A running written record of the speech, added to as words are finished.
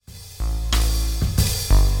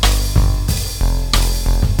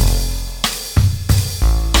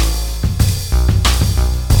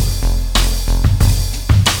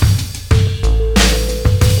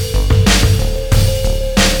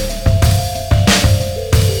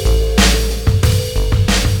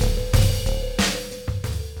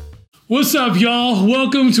What's up, y'all?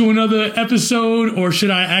 Welcome to another episode, or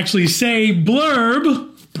should I actually say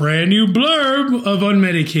blurb, brand new blurb of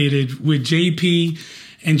Unmedicated with JP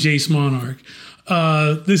and Jace Monarch.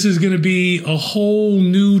 This is going to be a whole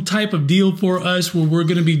new type of deal for us where we're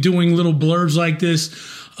going to be doing little blurbs like this,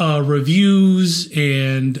 reviews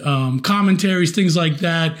and commentaries, things like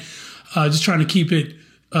that. Just trying to keep it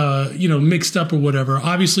mixed up or whatever.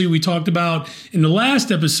 Obviously, we talked about in the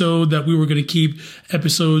last episode that we were going to keep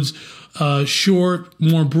episodes short,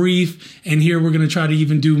 more brief, and here we're going to try to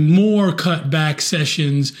even do more cut back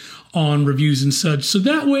sessions on reviews and such. So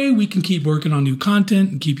that way we can keep working on new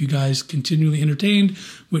content and keep you guys continually entertained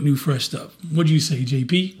with new fresh stuff. What do you say,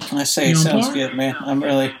 JP? I say it sounds good, man. I'm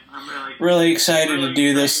really excited to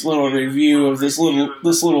do this little review of this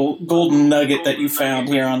little golden nugget that you found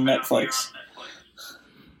here on Netflix.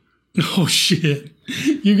 Oh shit.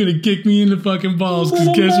 You're gonna kick me in the fucking balls, because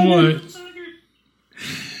guess what?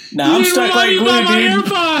 Nah, I'm stuck like glue,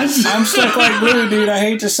 dude. I'm stuck like glue, dude. I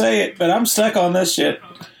hate to say it, but I'm stuck on this shit.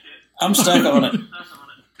 I'm stuck on it.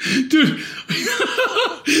 Dude,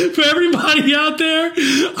 for everybody out there,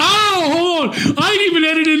 hold on. I ain't even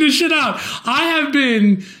edited this shit out. I have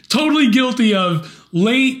been totally guilty of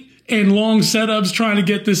late and long setups trying to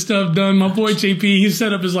get this stuff done. My boy JP, his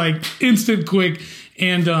setup is like instant quick,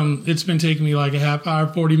 and it's been taking me like a half hour,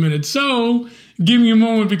 40 minutes. So give me a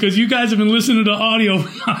moment, because you guys have been listening to the audio. Are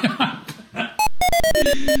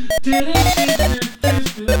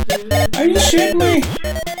you shitting me?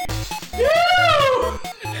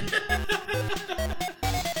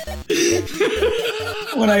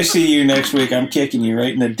 When I see you next week, I'm kicking you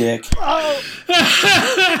right in the dick. I'm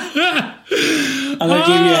going to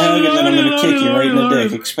give you a hug, and then I'm going to kick you right in the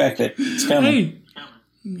dick. Expect it. It's coming. Hey,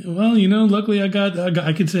 well, luckily I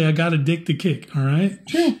could say I got a dick to kick, all right?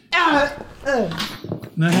 Sure.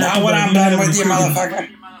 Not when I'm done with you, motherfucker.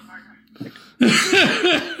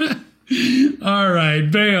 All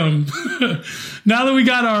right, bam. Now that we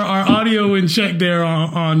got our audio in check there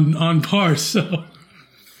on parse, so.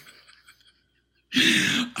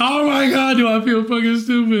 Oh my God, do I feel fucking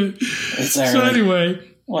stupid? It's all right. So anyway.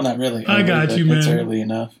 Well, not really. I got you, man. It's early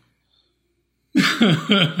enough.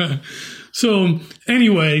 So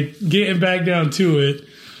anyway, getting back down to it.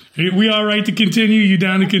 We all right to continue? You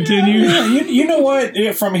down to continue? Yeah. You know what?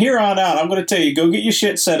 From here on out, I'm going to tell you, go get your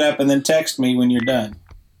shit set up and then text me when you're done.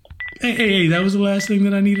 Hey, that was the last thing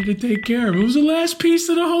that I needed to take care of. It was the last piece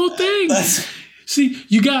of the whole thing. See,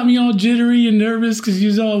 you got me all jittery and nervous because you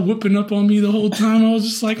was all whooping up on me the whole time. I was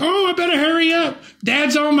just like, oh, I better hurry up.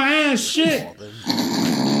 Dad's on my ass. Shit.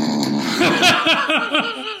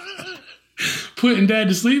 Putting Dad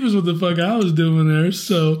to sleep is what the fuck I was doing there.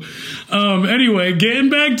 So, anyway, getting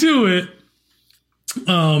back to it.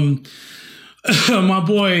 My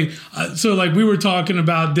boy, so like we were talking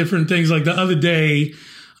about different things. Like the other day,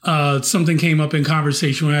 something came up in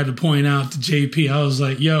conversation where I had to point out to JP. I was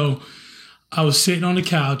like, yo, I was sitting on the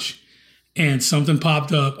couch and something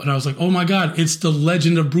popped up and I was like, oh my God, it's the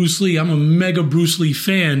Legend of Bruce Lee. I'm a mega Bruce Lee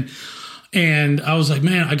fan. And I was like,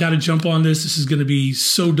 man, I got to jump on this. This is going to be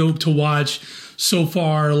so dope to watch. So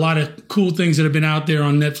far, a lot of cool things that have been out there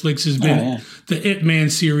on Netflix has been the Ip Man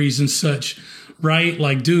series and such, right?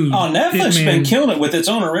 Like, dude. Oh, Netflix has been killing it with its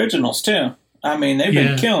own originals, too. I mean, they've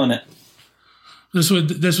been killing it. That's what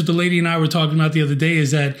the lady and I were talking about the other day, is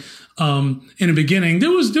that in the beginning, there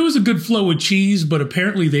was a good flow with cheese, but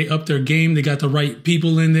apparently they upped their game. They got the right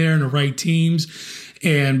people in there and the right teams.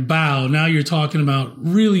 And bow, now you're talking about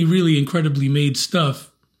really, really incredibly made stuff,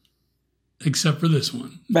 except for this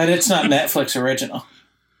one. But it's not Netflix original.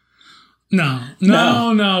 No,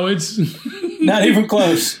 it's not even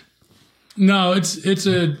close. No, it's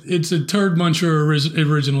a turd muncher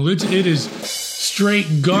original. It is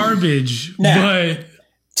straight garbage. Now, but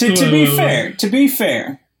to be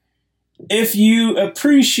fair, if you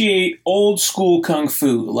appreciate old school kung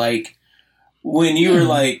fu, like when you were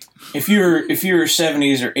like, if you were a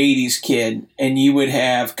 70s or 80s kid and you would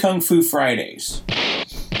have Kung Fu Fridays,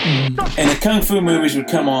 and the Kung Fu movies would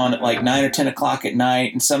come on at like 9 or 10 o'clock at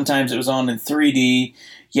night, and sometimes it was on in 3D.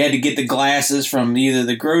 You had to get the glasses from either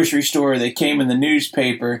the grocery store or they came in the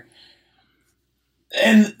newspaper.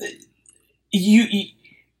 And if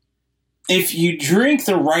you drink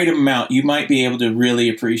the right amount, you might be able to really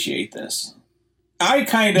appreciate this.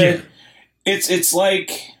 It's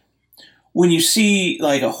like when you see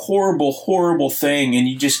like a horrible, horrible thing and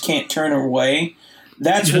you just can't turn away.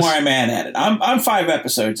 That's where I'm at it. I'm 5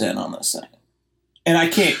 episodes in on this thing, and I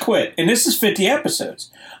can't quit. And this is 50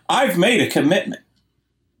 episodes. I've made a commitment.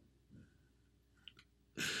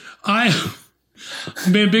 I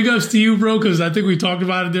Man, big ups to you, bro, because I think we talked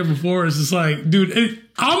about it there before. It's just like, dude,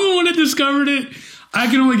 I'm the one that discovered it. I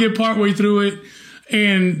can only get partway through it.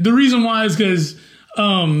 And the reason why is because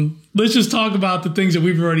let's just talk about the things that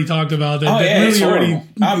we've already talked about. That really it's horrible.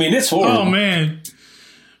 I mean, it's horrible. Oh, man.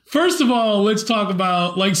 First of all, let's talk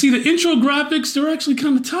about, like, see, the intro graphics, they're actually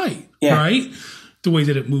kind of tight, right? The way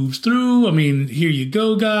that it moves through. I mean, here you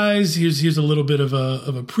go, guys. Here's a little bit of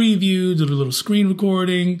a preview, did a little screen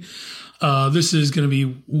recording. This is going to be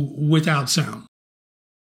without sound.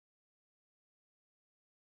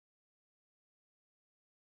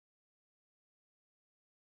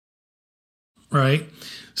 Right?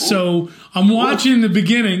 So I'm watching the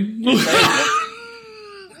beginning.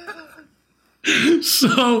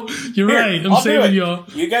 So you're right. I'm saving y'all.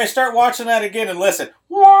 You guys start watching that again and listen.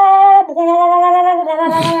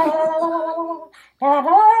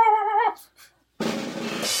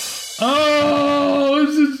 Oh,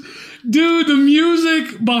 dude, the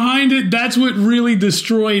music behind it, that's what really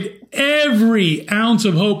destroyed every ounce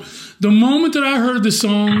of hope. The moment that I heard the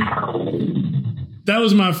song, that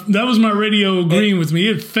was my radio agreeing with me.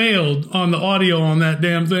 It failed on the audio on that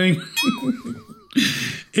damn thing.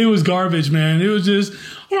 It was garbage, man. It was just,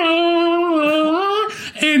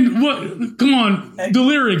 and what? Come on, the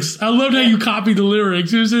lyrics. I loved how you copied the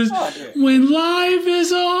lyrics. It was just, when life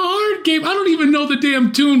is a hard game. I don't even know the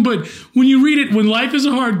damn tune, but when you read it, when life is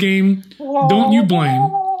a hard game, don't you blame.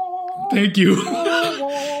 Thank you.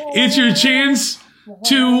 It's your chance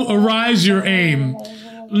to arise your aim.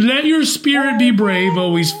 Let your spirit be brave,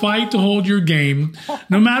 always fight to hold your game.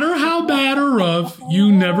 No matter how bad or rough, you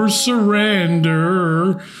never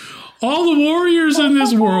surrender. All the warriors in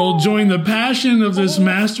this world join the passion of this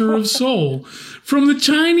master of soul. From the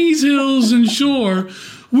Chinese hills and shore,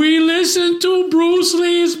 we listen to Bruce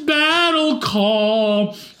Lee's battle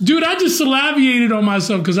call. Dude, I just salivated on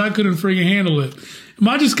myself because I couldn't friggin' handle it.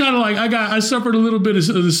 I just kind of like, I suffered a little bit of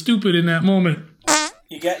the stupid in that moment.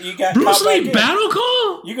 You got Bruce Lee battle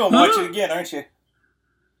call? You gonna watch it again, aren't you?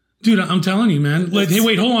 Dude, I'm telling you, man. Like, hey,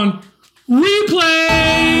 wait, hold on.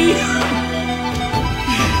 Replay!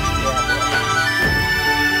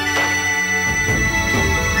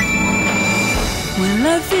 When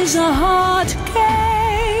life is a hard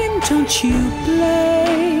game, don't you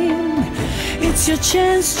blame. It's your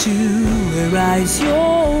chance to arise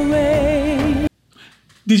your reign.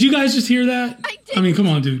 Did you guys just hear that? I mean, come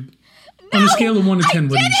on, dude. No, on a scale of 1 to 10,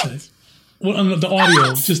 what do you say? Well, on the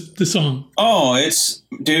audio, just the song. Oh, it's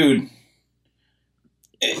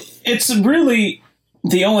really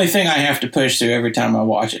the only thing I have to push through every time I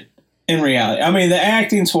watch it. In reality, I mean, the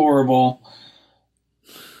acting's horrible,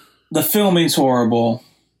 the filming's horrible,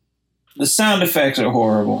 the sound effects are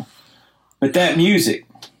horrible, but that music,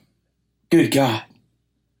 good God,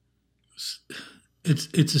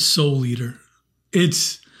 it's a soul eater.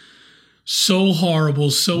 It's so horrible,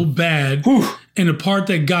 so bad. Whew. And the part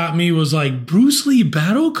that got me was like, Bruce Lee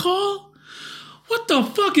battle call? What the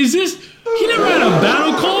fuck is this? He never had a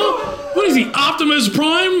battle call? What is he, Optimus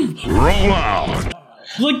Prime? Roll out.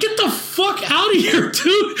 Like, get the fuck out of here,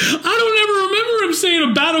 dude. I don't ever remember him saying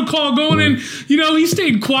a battle call going in. You know, he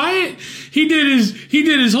stayed quiet. He did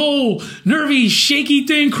his whole nervy, shaky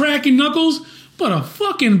thing, cracking knuckles. But a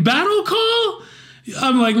fucking battle call?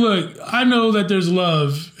 I'm like, look, I know that there's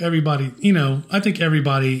love. Everybody, you know, I think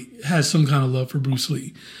everybody has some kind of love for Bruce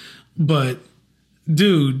Lee. But,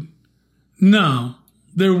 dude, no.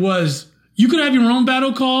 You could have your own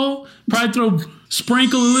battle call, probably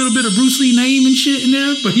sprinkle a little bit of Bruce Lee name and shit in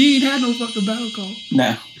there, but he ain't had no fucking battle call.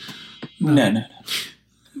 No.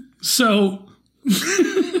 So,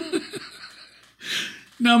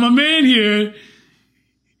 now my man here,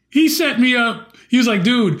 he set me up. He was like,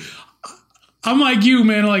 dude, I'm like you,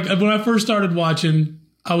 man. Like, when I first started watching,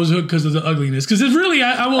 I was hooked because of the ugliness. Because it's really,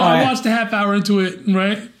 I watched a half hour into it,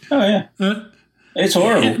 right? Oh, yeah. It's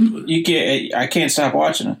horrible. I can't stop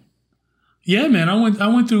watching it. Yeah, man. I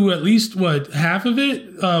went through at least, half of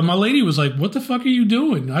it? My lady was like, what the fuck are you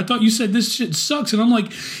doing? I thought you said this shit sucks. And I'm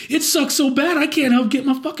like, it sucks so bad, I can't help get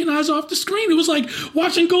my fucking eyes off the screen. It was like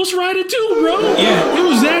watching Ghost Rider 2, bro. Yeah. It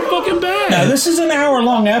was that fucking bad. Now, this is an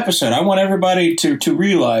hour-long episode. I want everybody to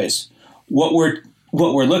realize what we're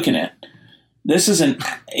looking at.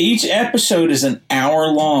 Each episode is an hour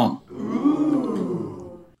long.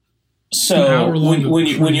 So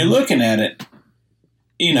when you're looking at it,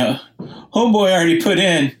 you know, homeboy already put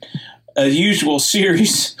in a usual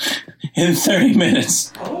series in 30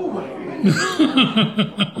 minutes.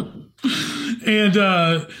 And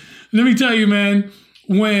let me tell you, man,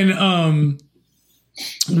 when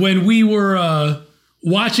we were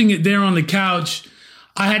watching it there on the couch,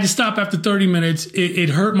 I had to stop after 30 minutes. It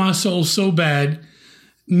hurt my soul so bad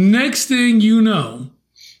Next thing you know,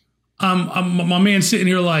 I'm my man sitting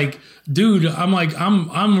here like, dude, I'm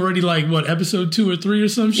already like, what, episode 2 or 3 or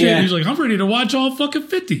some shit? Yeah. He's like, I'm ready to watch all fucking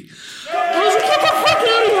 50. I was like, get the fuck out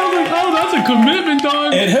of here. I was like, oh, that's a commitment,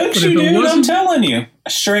 dog. It hooks But if you, it dude. I'm wasn't- telling you.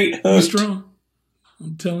 Straight hooked. Strong.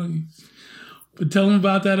 I'm telling you. But tell him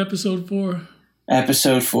about that episode 4.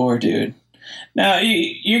 Episode 4, dude. Now,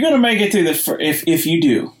 you're going to make it through if you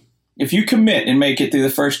do. If you commit and make it through the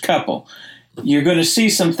first couple, you're going to see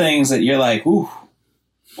some things that you're like, ooh,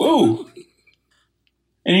 ooh.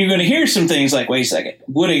 And you're going to hear some things like, wait a second,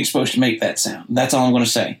 Wood ain't supposed to make that sound. That's all I'm going to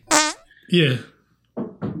say. Yeah.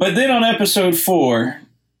 But then on episode 4,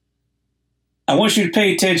 I want you to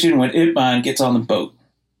pay attention when Itman gets on the boat.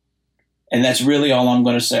 And that's really all I'm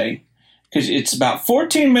going to say. Because it's about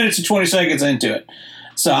 14 minutes and 20 seconds into it.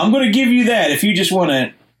 So I'm going to give you that if you just want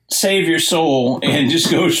to save your soul and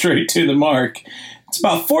just go straight to the mark. It's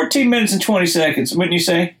about 14 minutes and 20 seconds, wouldn't you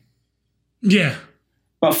say? Yeah.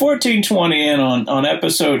 About 14:20 in on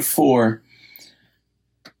episode 4,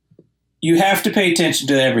 you have to pay attention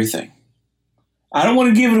to everything. I don't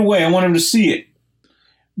want to give it away. I want them to see it.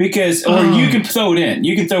 Because, or you can throw it in.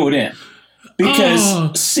 You can throw it in.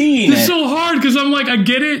 Because seeing it's it. so hard because I'm like, I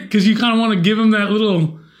get it because you kind of want to give him that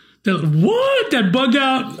little, that bugged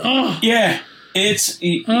out. Oh. Yeah. It's,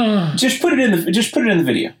 just put it in the video. Just put it in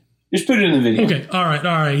the video. Okay. All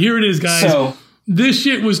right. Here it is, guys. So, this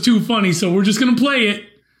shit was too funny, so we're just going to play it.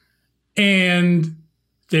 And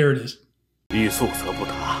there it is. 欲速则不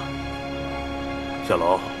达。小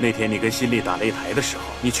楼，那天你跟新力打擂台的时候，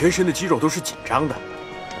你全身的肌肉都是紧张的。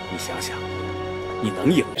你想想，你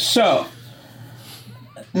能赢？ So,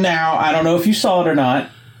 now, I don't know if you saw it or not.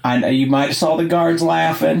 I know you might have saw the guards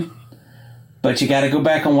laughing, but you got to go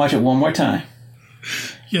back and watch it one more time.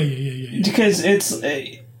 Yeah. Because it's...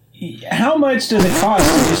 how much does it cost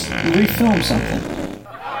to just refilm something?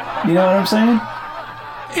 You know what I'm saying?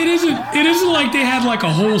 It isn't like they had like a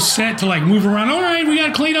whole set to like move around. All right, we got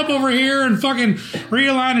to clean up over here and fucking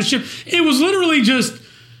realign and shit. It was literally just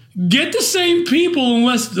get the same people,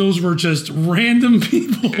 unless those were just random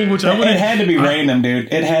people. Which I would. It had to be random,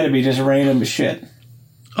 dude. It had to be just random as shit.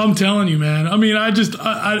 I'm telling you, man. I mean,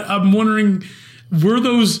 I'm wondering, were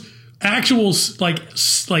those actual like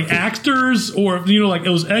actors, or like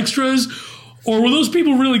those extras, or were those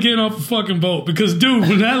people really getting off the fucking boat? Because dude,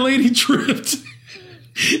 when that lady tripped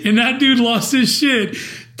and that dude lost his shit,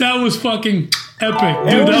 that was fucking epic,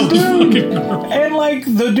 dude. That was fucking. And like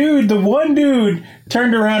the one dude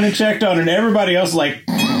turned around and checked on her, and everybody else was like.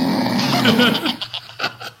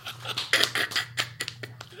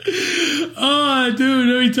 Oh, dude,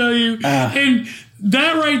 let me tell you. And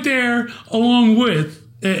that right there, along with,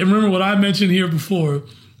 and remember what I mentioned here before,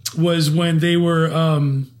 was when they were,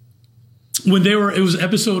 it was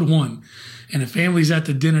episode 1, and the family's at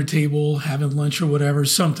the dinner table having lunch or whatever,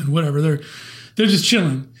 they're just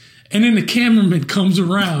chilling. And then the cameraman comes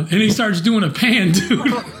around and he starts doing a pan, dude.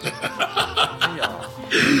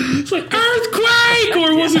 It's like, earthquake!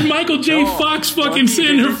 Or was it Michael J. Fox fucking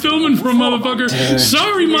sitting here filming for a motherfucker?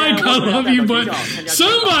 Sorry, Mike, I love you, but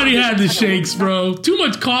somebody had the shakes, bro. Too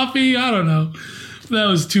much coffee? I don't know. That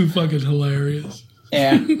was too fucking hilarious.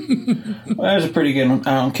 Yeah. Well, that was a pretty good one.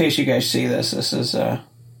 In case you guys see this is, well,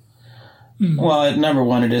 number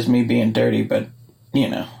one, it is me being dirty, but,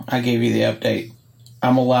 I gave you the update.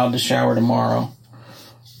 I'm allowed to shower tomorrow.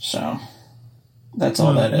 So, that's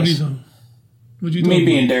all that is. Me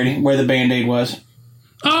being dirty, where the Band-Aid was.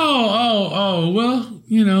 Oh, well,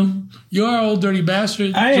 you are old dirty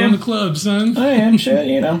bastard. I am. Join the club, son. I am, shit,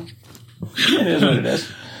 It is what it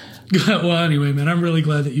is. Well, anyway, man, I'm really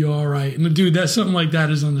glad that you're all right. And, dude, that's something like that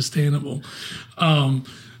is understandable.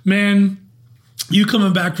 Man, you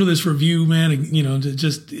coming back for this review, man,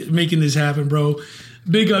 just making this happen, bro.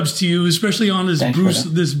 Big ups to you, especially on this Bruce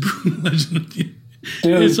Legend.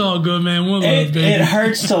 Dude, it's all good, man. One love, baby. It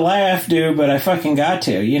hurts to laugh, dude, but I fucking got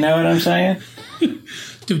to. You know what I'm saying?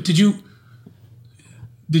 Dude, did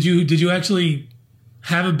you actually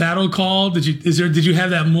have a battle call? Did you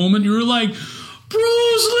have that moment? You were like,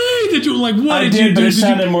 Bruce Lee. Did you like what? I did, but it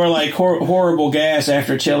sounded more like horrible gas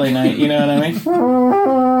after chili night. You know what I mean?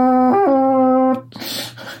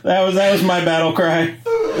 That was my battle cry.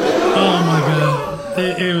 Oh my god.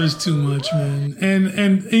 It was too much, man.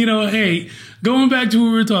 And hey, going back to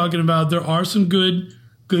what we were talking about, there are some good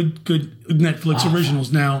Netflix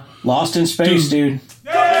originals now. Lost in Space, dude.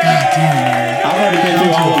 God damn, I've already been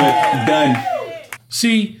through all of it. Done.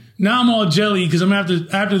 See, now I'm all jelly because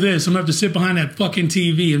after this, I'm gonna have to sit behind that fucking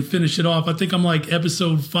TV and finish it off. I think I'm like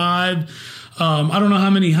episode 5. I don't know how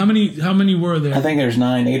many were there. I think there's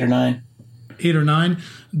 8 or 9. 8 or 9.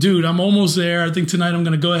 Dude, I'm almost there. I think tonight I'm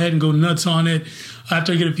going to go ahead and go nuts on it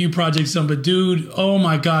after I get a few projects done. But dude, oh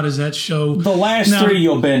my God, is that show. The last 3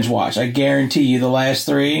 you'll binge watch. I guarantee you the last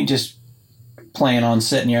 3, just plan on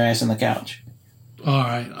sitting your ass on the couch. All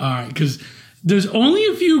right. Because there's only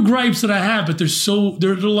a few gripes that I have, but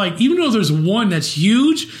they're like, even though there's one that's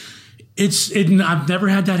huge, I've never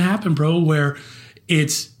had that happen, bro, where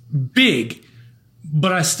it's big,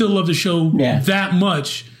 but I still love the show that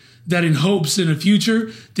much that in hopes in the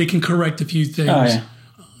future they can correct a few things. Oh, yeah.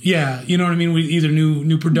 Yeah, you know what I mean? With either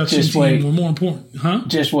new production team or more important. Huh?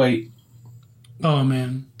 Just wait. Oh,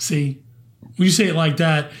 man. See? When you say it like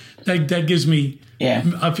that gives me... Yeah.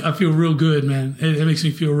 I feel real good, man. It makes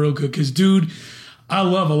me feel real good because, dude, I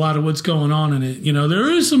love a lot of what's going on in it. You know,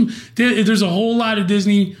 there's a whole lot of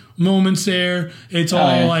Disney moments there. It's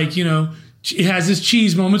all like, you know, it has its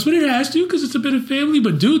cheese moments, but it has to because it's a bit of family.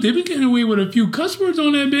 But, dude, they've been getting away with a few cuss words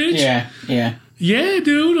on that bitch. Yeah. Yeah,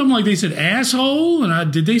 dude. I'm like, they said asshole,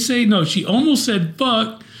 and did they say no? She almost said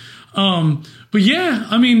fuck. But yeah,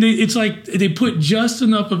 I mean, it's like they put just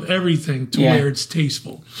enough of everything to where it's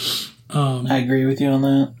tasteful. I agree with you on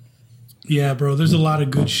that. Yeah, bro. There's a lot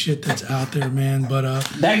of good shit that's out there, man. But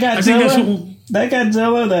that Godzilla,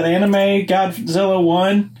 that anime Godzilla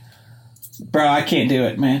 1, bro, I can't do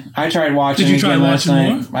it, man. I tried watching it again last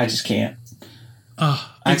night. I just can't.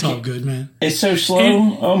 It's all good, man. It's so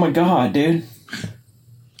slow. Oh my God, dude.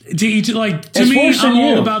 To me, I'm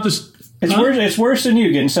all about this. It's worse than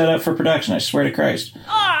you getting set up for production. I swear to Christ.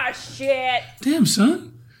 Oh shit! Damn, son.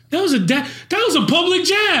 That was a public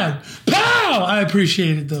jab. Pow! I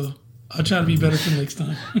appreciate it though. I'll try to be better for next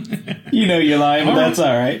time. You know you're lying, but that's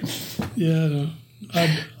all right. Yeah, no.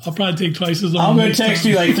 I'll probably take twice as long. I'm gonna text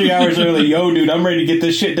you like 3 hours early. Yo, dude, I'm ready to get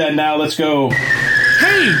this shit done now. Let's go.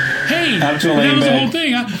 Hey! That was the whole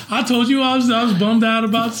thing. I told you I was bummed out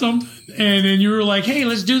about something, and then you were like, "Hey,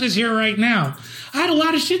 let's do this here right now." I had a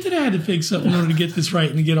lot of shit that I had to fix up in order to get this right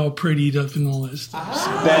and to get all prettied up and all that stuff.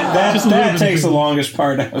 So that takes the longest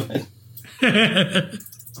part of it.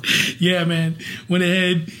 Yeah, man. Went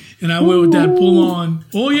ahead and I went with that full on.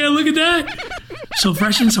 Oh yeah, look at that. So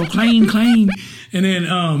fresh and so clean. And then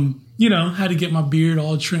you know, had to get my beard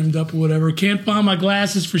all trimmed up or whatever. Can't find my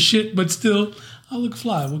glasses for shit, but still, I look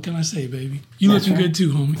fly. What can I say, baby? You looking good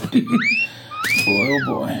too, homie. Boy, oh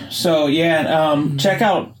boy. So, yeah, check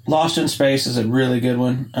out Lost in Space is a really good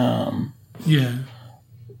one.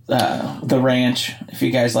 The Ranch, if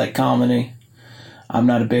you guys like comedy.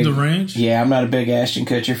 The Ranch? Yeah, I'm not a big Ashton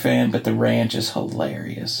Kutcher fan, but The Ranch is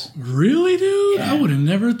hilarious. Really, dude? Yeah. I would have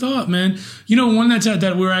never thought, man. You know, one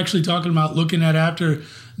that we're actually talking about looking at after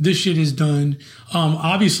this shit is done.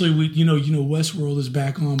 Obviously, you know, Westworld is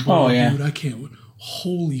back on board. Oh, yeah. Dude, I can't.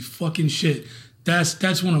 Holy fucking shit.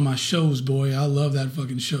 That's one of my shows, boy. I love that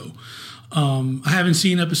fucking show. I haven't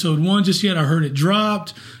seen episode 1 just yet. I heard it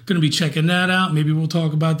dropped. Going to be checking that out. Maybe we'll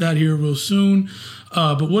talk about that here real soon.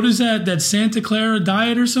 But what is that? That Santa Clara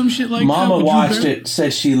diet or some shit like Mama that? Mama watched it,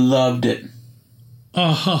 said she loved it.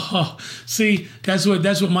 See, that's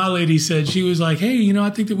what my lady said. She was like, hey, you know, I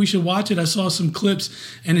think that we should watch it. I saw some clips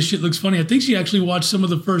and the shit looks funny. I think she actually watched some of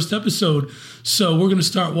the first episode. So we're going to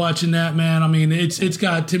start watching that, man. I mean, it's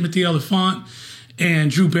got Timothy Olyphant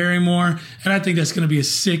and Drew Barrymore, and I think that's going to be a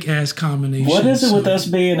sick-ass combination. What is it with us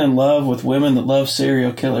being in love with women that love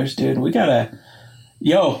serial killers, dude? We got to...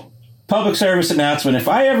 Yo, public service announcement. If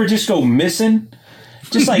I ever just go missing,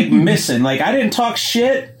 just like missing, like I didn't talk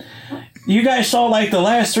shit... You guys saw like the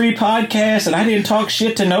last 3 podcasts and I didn't talk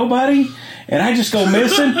shit to nobody and I just go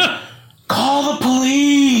missing? Call the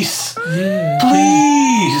police. Yeah,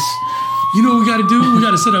 please. You know what we got to do? We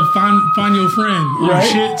got to set up find your friend. Right.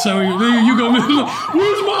 Shit. So you go missing.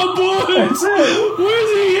 Where's my boy? That's it.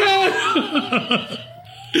 Where's he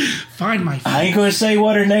at? Find my friend. I ain't going to say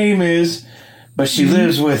what her name is, but she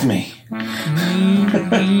lives with me. Oh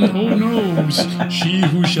no. She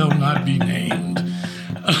who shall not be named.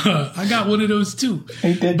 I got one of those too.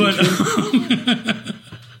 But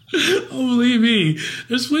believe me,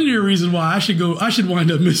 there's plenty of reasons why I should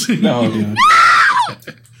wind up missing. No, dude.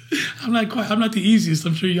 I'm not the easiest.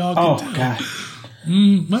 I'm sure y'all can tell. God.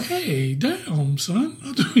 But hey, damn, son.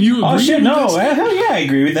 You agree? Oh shit, no. Hell yeah, I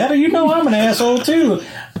agree with that. You know I'm an asshole too.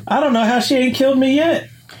 I don't know how she ain't killed me yet.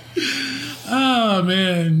 Oh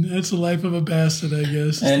man, that's the life of a bastard, I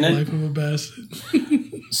guess. Life of a bastard.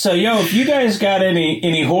 So, yo, if you guys got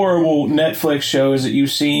any horrible Netflix shows that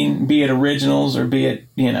you've seen, be it originals or be it,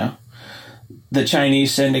 you know, the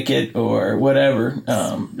Chinese Syndicate or whatever,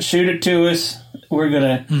 shoot it to us. We're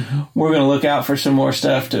gonna look out for some more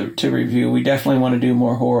stuff to review. We definitely want to do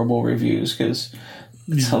more horrible reviews because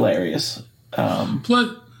it's hilarious.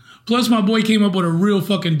 Plus, Plus, my boy came up with a real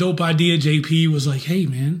fucking dope idea. JP was like, hey,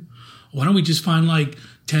 man, why don't we just find like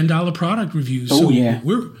 $10 product reviews? Oh, so yeah.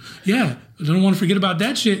 I don't want to forget about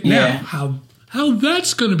that shit. Yeah. Now, how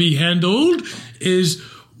that's going to be handled is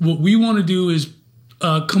what we want to do is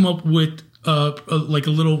come up with like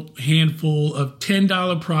a little handful of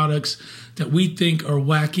 $10 products that we think are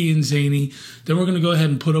wacky and zany. Then we're going to go ahead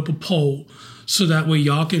and put up a poll so that way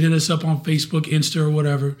y'all can hit us up on Facebook, Insta, or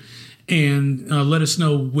whatever, and let us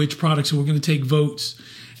know which products, and we're going to take votes.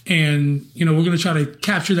 And, we're going to try to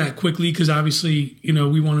capture that quickly because obviously,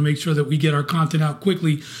 we want to make sure that we get our content out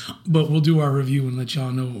quickly, but we'll do our review and let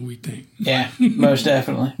y'all know what we think. Yeah, most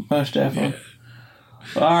definitely. Most definitely.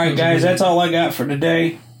 Yeah. All right, guys, that's all I got for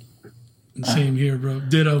today. Same here, bro.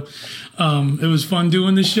 Ditto. It was fun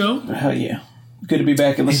doing this show. Hell yeah. Good to be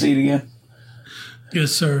back in the seat again.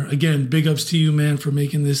 Yes, sir. Again, big ups to you, man, for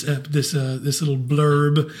making this little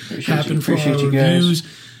blurb happen for our reviews.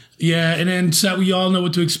 Yeah, and then so that we all know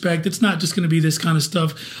what to expect. It's not just going to be this kind of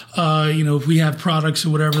stuff. If we have products or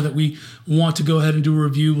whatever that we want to go ahead and do a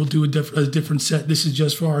review, we'll do a different set. This is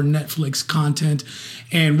just for our Netflix content,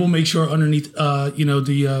 and we'll make sure underneath,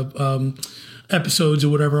 the episodes or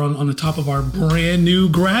whatever on the top of our brand new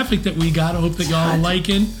graphic that we got. I hope that y'all are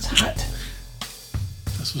liking. It's hot.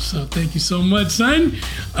 That's what's up. Thank you so much, son.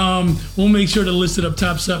 We'll make sure to list it up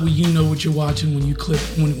top so that way you know what you're watching when you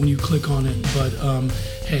click on it. But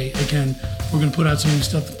hey, again, we're gonna put out some new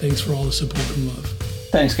stuff. Thanks for all the support and love.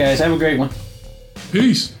 Thanks, guys. Have a great one.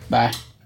 Peace. Bye.